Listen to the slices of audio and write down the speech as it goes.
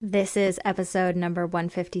This is episode number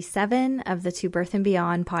 157 of the To Birth and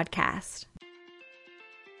Beyond podcast.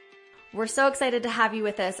 We're so excited to have you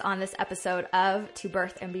with us on this episode of To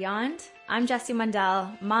Birth and Beyond. I'm Jessie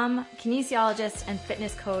Mundell, mom, kinesiologist, and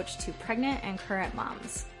fitness coach to pregnant and current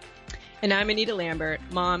moms. And I'm Anita Lambert,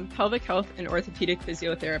 mom, pelvic health, and orthopedic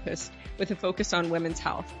physiotherapist with a focus on women's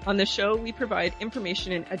health. On the show, we provide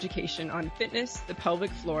information and education on fitness, the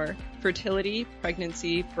pelvic floor, fertility,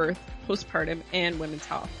 pregnancy, birth, postpartum, and women's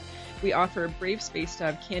health. We offer a brave space to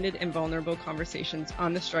have candid and vulnerable conversations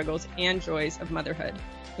on the struggles and joys of motherhood,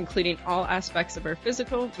 including all aspects of our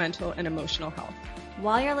physical, mental, and emotional health.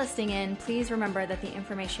 While you're listening in, please remember that the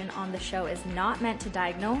information on the show is not meant to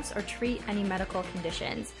diagnose or treat any medical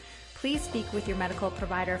conditions. Please speak with your medical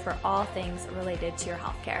provider for all things related to your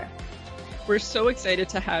healthcare. We're so excited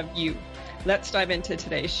to have you. Let's dive into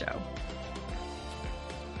today's show.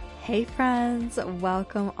 Hey friends,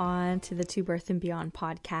 welcome on to the To Birth and Beyond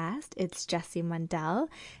podcast. It's Jessie Mundell,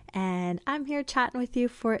 and I'm here chatting with you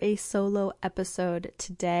for a solo episode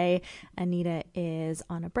today. Anita is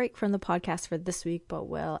on a break from the podcast for this week, but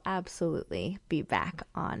will absolutely be back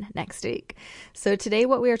on next week. So today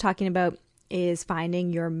what we are talking about is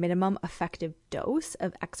finding your minimum effective dose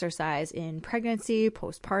of exercise in pregnancy,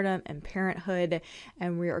 postpartum, and parenthood.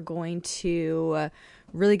 And we are going to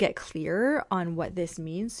really get clear on what this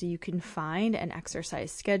means so you can find an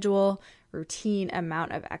exercise schedule, routine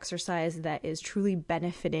amount of exercise that is truly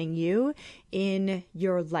benefiting you in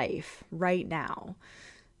your life right now.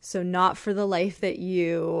 So not for the life that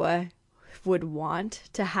you would want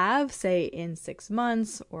to have, say in 6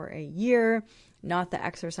 months or a year, not the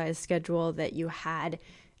exercise schedule that you had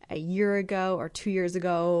a year ago or 2 years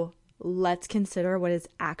ago. Let's consider what is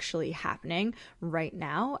actually happening right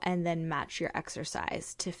now and then match your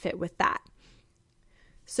exercise to fit with that.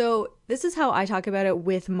 So this is how I talk about it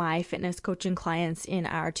with my fitness coaching clients in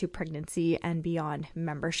our To Pregnancy and Beyond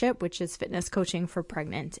membership, which is fitness coaching for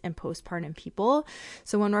pregnant and postpartum people.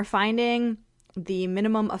 So when we're finding the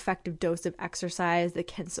minimum effective dose of exercise that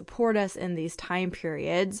can support us in these time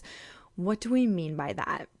periods, what do we mean by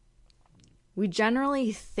that? We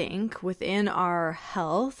generally think within our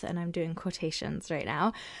health, and I'm doing quotations right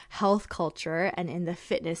now, health culture and in the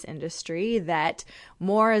fitness industry that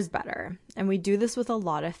more is better. And we do this with a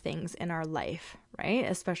lot of things in our life, right?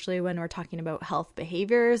 Especially when we're talking about health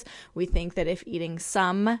behaviors. We think that if eating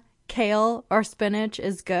some kale or spinach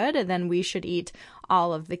is good, then we should eat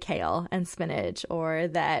all of the kale and spinach, or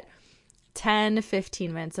that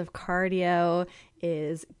 10-15 minutes of cardio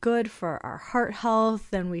is good for our heart health,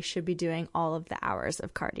 then we should be doing all of the hours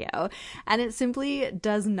of cardio. And it simply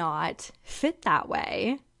does not fit that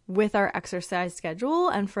way with our exercise schedule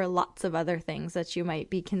and for lots of other things that you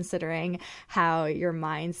might be considering how your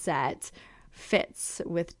mindset fits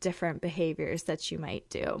with different behaviors that you might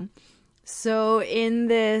do. So in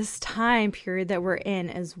this time period that we're in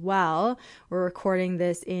as well, we're recording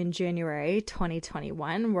this in January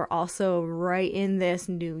 2021. We're also right in this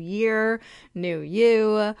new year, new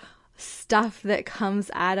you, stuff that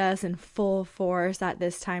comes at us in full force at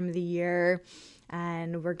this time of the year.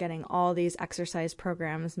 And we're getting all these exercise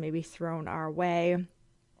programs maybe thrown our way.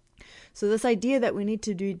 So this idea that we need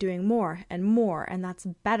to be doing more, and that's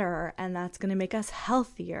better, and that's going to make us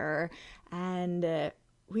healthier, and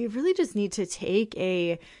we really just need to take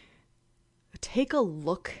a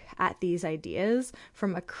look at these ideas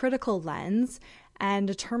from a critical lens and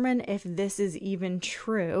determine if this is even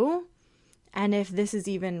true and if this is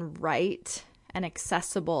even right and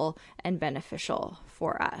accessible and beneficial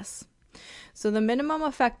for us. So the minimum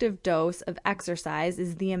effective dose of exercise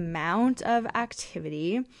is the amount of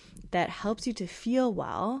activity that helps you to feel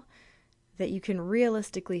well, that you can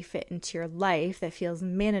realistically fit into your life, that feels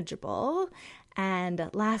manageable, and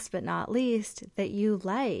last but not least, that you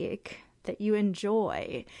like, that you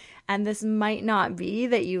enjoy. And this might not be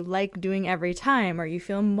that you like doing every time or you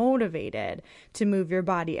feel motivated to move your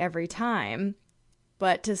body every time,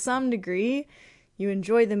 but to some degree, you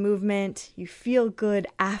enjoy the movement, you feel good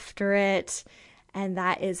after it, and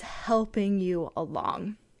that is helping you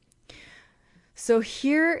along. So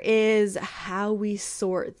here is how we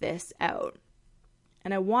sort this out.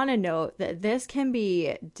 And I want to note that this can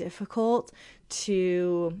be difficult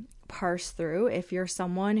to parse through if you're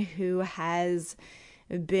someone who has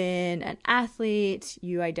been an athlete,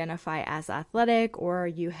 you identify as athletic, or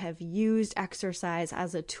you have used exercise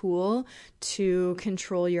as a tool to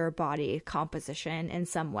control your body composition in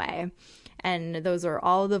some way. And those are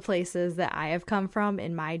all the places that I have come from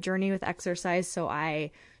in my journey with exercise, so I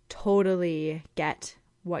totally get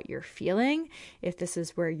what you're feeling if this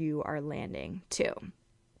is where you are landing too.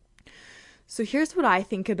 So here's what I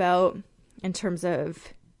think about in terms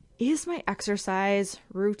of is my exercise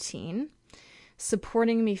routine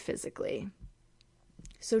supporting me physically?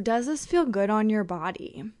 So does this feel good on your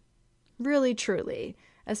body? Really, truly,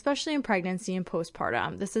 especially in pregnancy and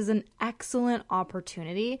postpartum. This is an excellent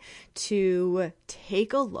opportunity to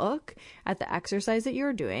take a look at the exercise that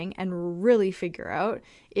you're doing and really figure out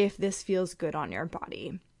if this feels good on your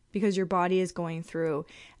body, because your body is going through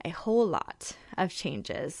a whole lot of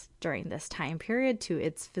changes during this time period to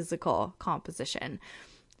its physical composition.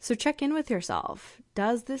 So check in with yourself.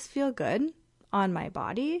 Does this feel good on my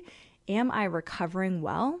body? Am I recovering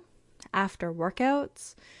well after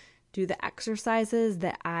workouts? Do the exercises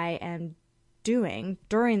that I am doing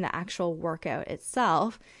during the actual workout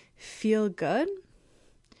itself feel good?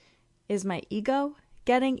 Is my ego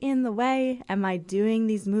getting in the way? Am I doing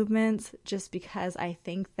these movements just because I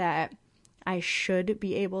think that I should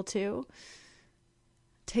be able to?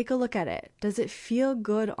 Take a look at it. Does it feel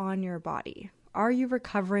good on your body? Are you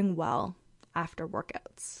recovering well after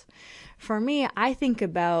workouts? For me, I think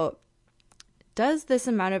about, does this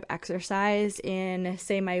amount of exercise in,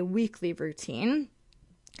 say, my weekly routine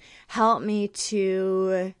help me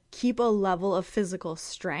to keep a level of physical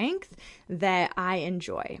strength that I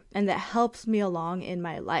enjoy and that helps me along in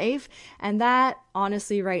my life? And that,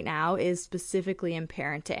 honestly, right now is specifically in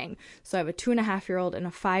parenting. So I have a 2.5-year-old and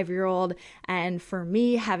a 5-year-old. And for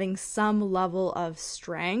me, having some level of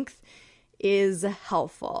strength is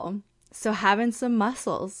helpful. So having some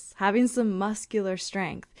muscles, having some muscular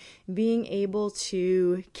strength, being able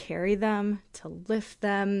to carry them, to lift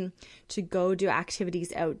them, to go do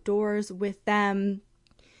activities outdoors with them.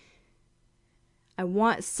 I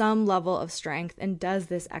want some level of strength, and does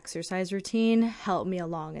this exercise routine help me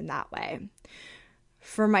along in that way?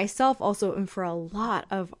 For myself also, and for a lot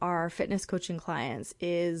of our fitness coaching clients,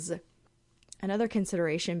 is another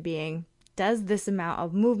consideration being, does this amount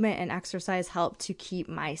of movement and exercise help to keep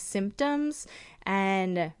my symptoms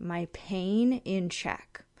and my pain in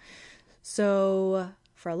check? So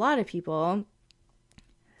for a lot of people,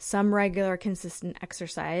 some regular consistent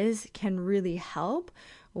exercise can really help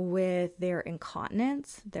with their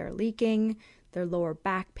incontinence, their leaking, their lower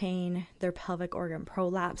back pain, their pelvic organ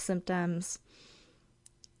prolapse symptoms,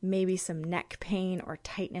 maybe some neck pain or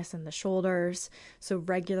tightness in the shoulders. So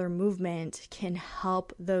regular movement can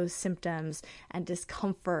help those symptoms and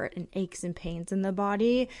discomfort and aches and pains in the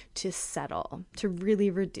body to settle, to really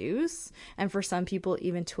reduce, and for some people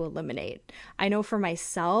even to eliminate. I know for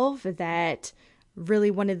myself that really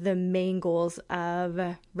one of the main goals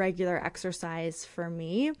of regular exercise for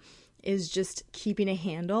me is just keeping a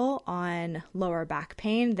handle on lower back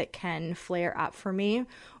pain that can flare up for me,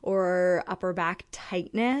 or upper back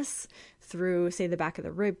tightness through, say, the back of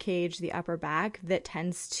the rib cage, the upper back, that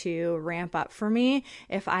tends to ramp up for me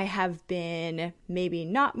if I have been maybe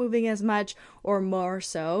not moving as much, or more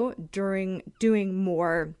so during doing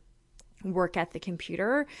more work at the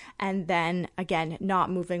computer, and then again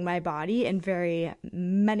not moving my body in very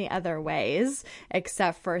many other ways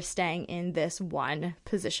except for staying in this one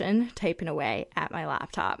position typing away at my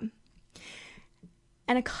laptop.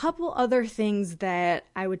 And a couple other things that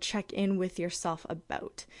I would check in with yourself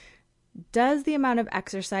about. Does the amount of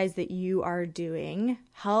exercise that you are doing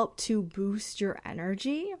help to boost your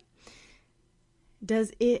energy?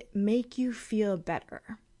 Does it make you feel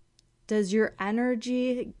better? Does your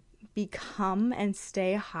energy become and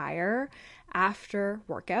stay higher after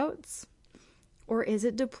workouts? Or is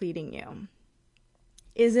it depleting you?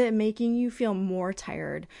 Is it making you feel more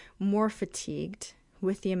tired, more fatigued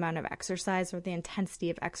with the amount of exercise or the intensity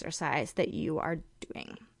of exercise that you are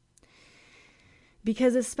doing?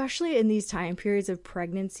 Because especially in these time periods of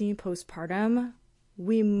pregnancy and postpartum,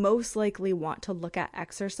 we most likely want to look at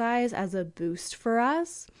exercise as a boost for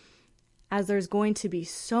us, as there's going to be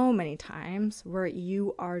so many times where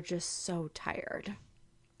you are just so tired.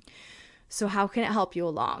 So how can it help you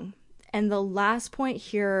along? And the last point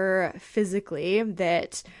here physically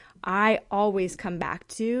that I always come back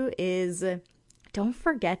to is, don't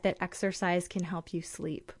forget that exercise can help you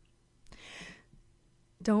sleep.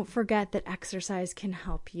 Don't forget that exercise can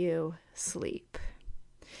help you sleep.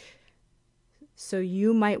 So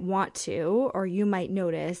you might want to, or you might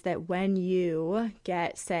notice that when you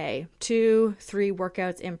get, say, 2-3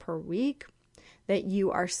 workouts in per week, that you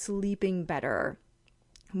are sleeping better,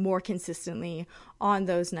 more consistently on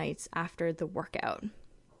those nights after the workout.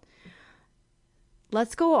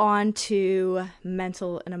 Let's go on to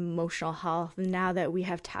mental and emotional health now that we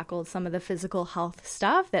have tackled some of the physical health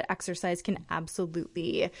stuff that exercise can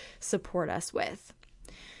absolutely support us with.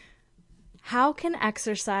 How can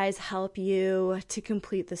exercise help you to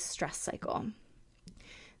complete the stress cycle?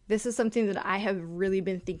 This is something that I have really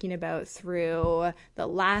been thinking about through the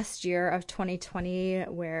last year of 2020,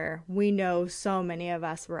 where we know so many of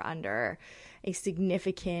us were under a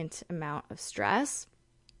significant amount of stress,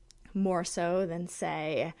 more so than,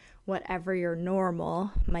 say, whatever your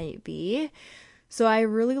normal might be. So I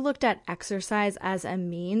really looked at exercise as a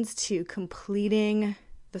means to completing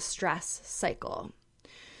the stress cycle.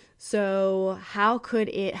 So how could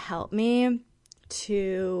it help me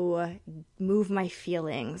to move my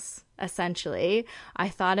feelings, essentially? I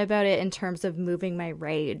thought about it in terms of moving my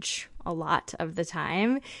rage a lot of the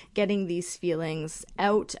time, getting these feelings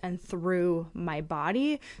out and through my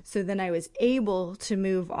body, so then I was able to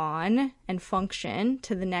move on and function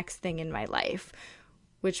to the next thing in my life,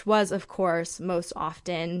 which was, of course, most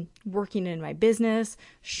often working in my business,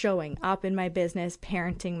 showing up in my business,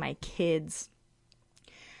 parenting my kids.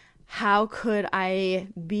 How could I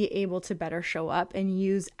be able to better show up and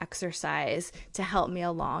use exercise to help me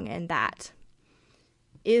along in that?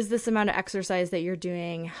 Is this amount of exercise that you're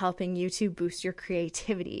doing helping you to boost your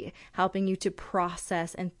creativity, helping you to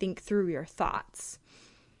process and think through your thoughts?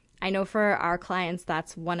 I know for our clients,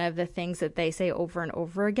 that's one of the things that they say over and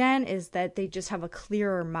over again, is that they just have a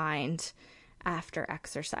clearer mind after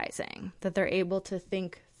exercising, that they're able to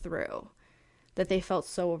think through, that they felt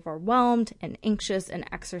so overwhelmed and anxious, and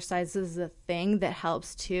exercise is the thing that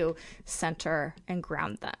helps to center and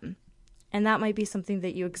ground them. And that might be something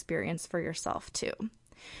that you experience for yourself too.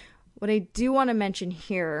 What I do want to mention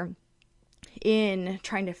here in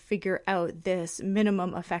trying to figure out this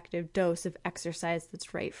minimum effective dose of exercise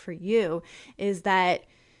that's right for you is that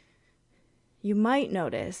you might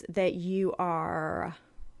notice that you are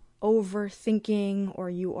overthinking or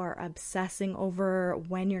you are obsessing over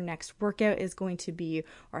when your next workout is going to be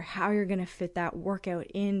or how you're going to fit that workout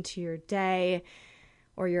into your day,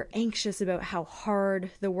 or you're anxious about how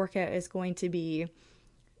hard the workout is going to be.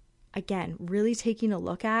 Again, really taking a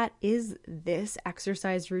look at, is this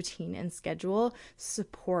exercise routine and schedule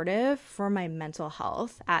supportive for my mental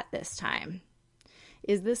health at this time?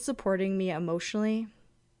 Is this supporting me emotionally?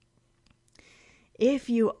 If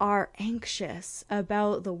you are anxious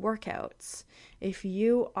about the workouts, if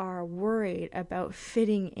you are worried about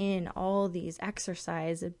fitting in all these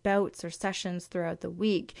exercise bouts or sessions throughout the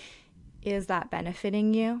week, is that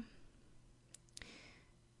benefiting you?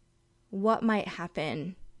 What might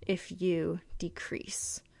happen if you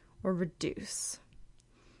decrease or reduce?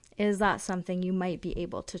 Is that something you might be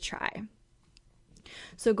able to try?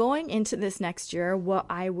 So going into this next year, what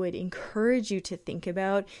I would encourage you to think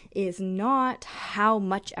about is not how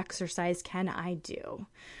much exercise can I do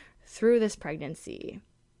through this pregnancy,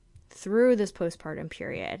 through this postpartum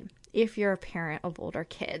period, if you're a parent of older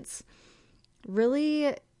kids.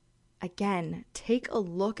 Really, again, take a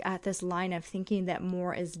look at this line of thinking that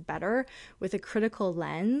more is better with a critical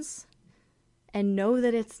lens, and know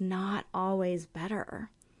that it's not always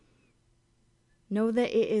better. Know that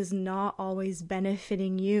it is not always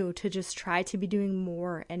benefiting you to just try to be doing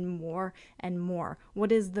more and more and more.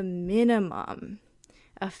 What is the minimum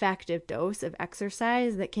effective dose of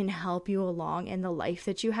exercise that can help you along in the life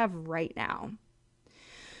that you have right now?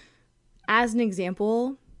 As an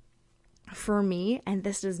example, for me, and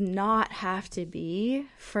this does not have to be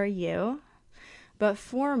for you, but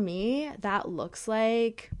for me, that looks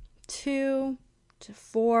like 2 to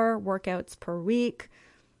 4 workouts per week.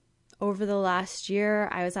 Over the last year,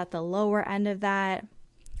 I was at the lower end of that,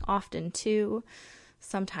 often 2,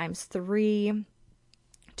 sometimes 3,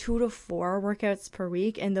 2 to 4 workouts per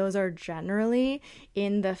week, and those are generally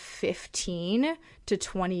in the 15 to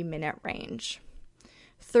 20 minute range.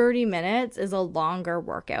 30 minutes is a longer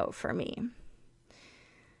workout for me.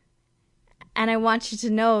 And I want you to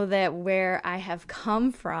know that where I have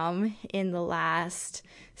come from in the last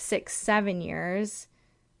 6-7 years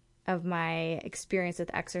of my experience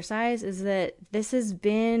with exercise is that this has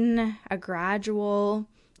been a gradual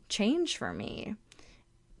change for me.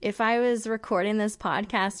 If I was recording this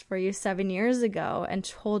podcast for you 7 years ago and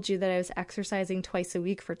told you that I was exercising twice a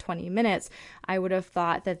week for 20 minutes, I would have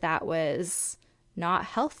thought that that was not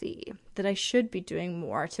healthy, that I should be doing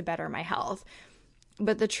more to better my health.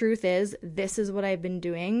 But the truth is, this is what I've been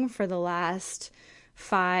doing for the last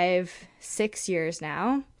 5-6 years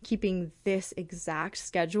now, keeping this exact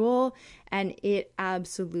schedule, and it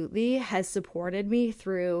absolutely has supported me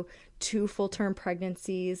through 2 full-term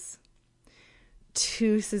pregnancies,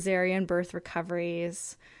 2 cesarean birth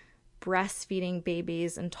recoveries, breastfeeding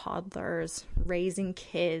babies and toddlers, raising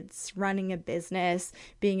kids, running a business,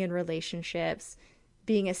 being in relationships,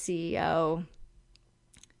 being a CEO.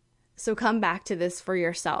 So come back to this for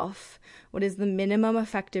yourself. What is the minimum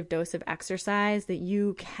effective dose of exercise that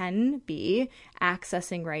you can be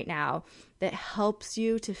accessing right now that helps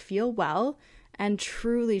you to feel well and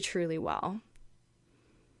truly, truly well?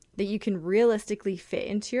 That you can realistically fit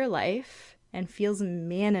into your life and feels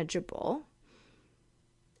manageable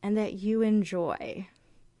and that you enjoy.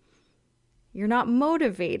 You're not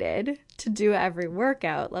motivated to do every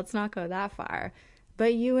workout. Let's not go that far,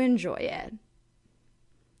 but you enjoy it.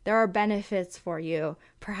 There are benefits for you,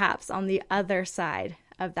 perhaps on the other side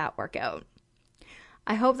of that workout.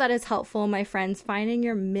 I hope that is helpful, my friends, finding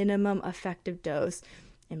your minimum effective dose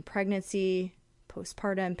in pregnancy,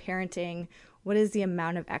 postpartum, parenting. What is the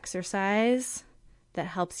amount of exercise that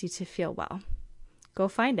helps you to feel well? Go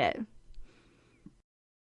find it.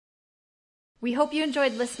 We hope you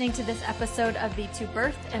enjoyed listening to this episode of the To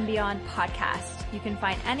Birth and Beyond podcast. You can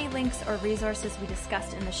find any links or resources we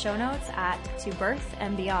discussed in the show notes at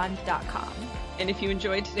tobirthandbeyond.com. And if you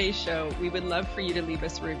enjoyed today's show, we would love for you to leave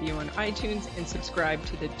us a review on iTunes and subscribe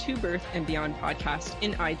to the To Birth and Beyond podcast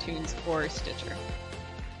in iTunes or Stitcher.